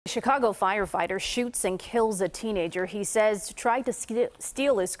Chicago firefighter shoots and kills a teenager he says tried to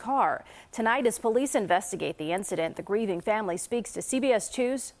steal his car. Tonight, as police investigate the incident, the grieving family speaks to CBS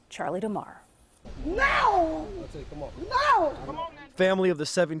 2's Charlie DeMar. No! No! Family of the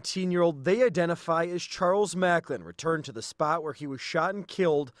 17-year-old they identify as Charles Macklin returned to the spot where he was shot and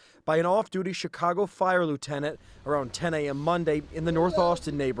killed by an off-duty Chicago fire lieutenant around 10 a.m. Monday in the North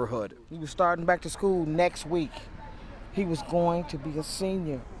Austin neighborhood. He was starting back to school next week. He was going to be a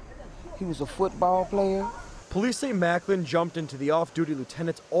senior. He was a football player. Police say Macklin jumped into the off-duty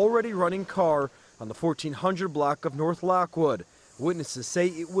lieutenant's already running car on the 1400 block of North Lockwood. Witnesses say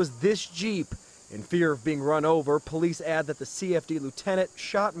it was this Jeep. In fear of being run over, police add that the CFD lieutenant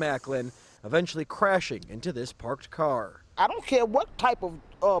shot Macklin, eventually crashing into this parked car. I don't care what type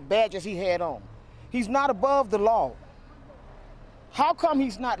of badges he had on. He's not above the law. How come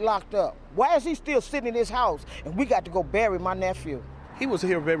he's not locked up? Why is he still sitting in his house and we got to go bury my nephew? He was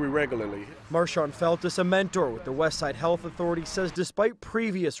here very regularly. Marshawn Feltus, a mentor with the Westside Health Authority, says despite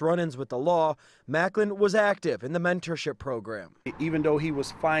previous run-ins with the law, Macklin was active in the mentorship program. Even though he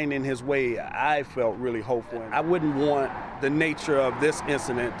was finding his way, I felt really hopeful. I wouldn't want the nature of this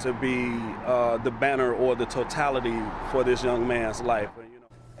incident to be the banner or the totality for this young man's life.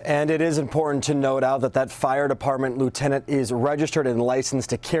 And it is important to note out that fire department lieutenant is registered and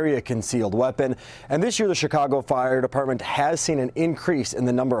licensed to carry a concealed weapon. And this year, the Chicago Fire Department has seen an increase in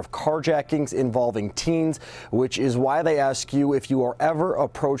the number of carjackings involving teens, which is why they ask you if you are ever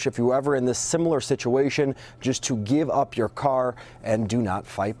in this similar situation, just to give up your car and do not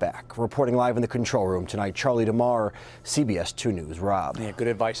fight back. Reporting live in the control room tonight, Charlie DeMar, CBS 2 News. Rob. Yeah, good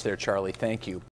advice there, Charlie. Thank you.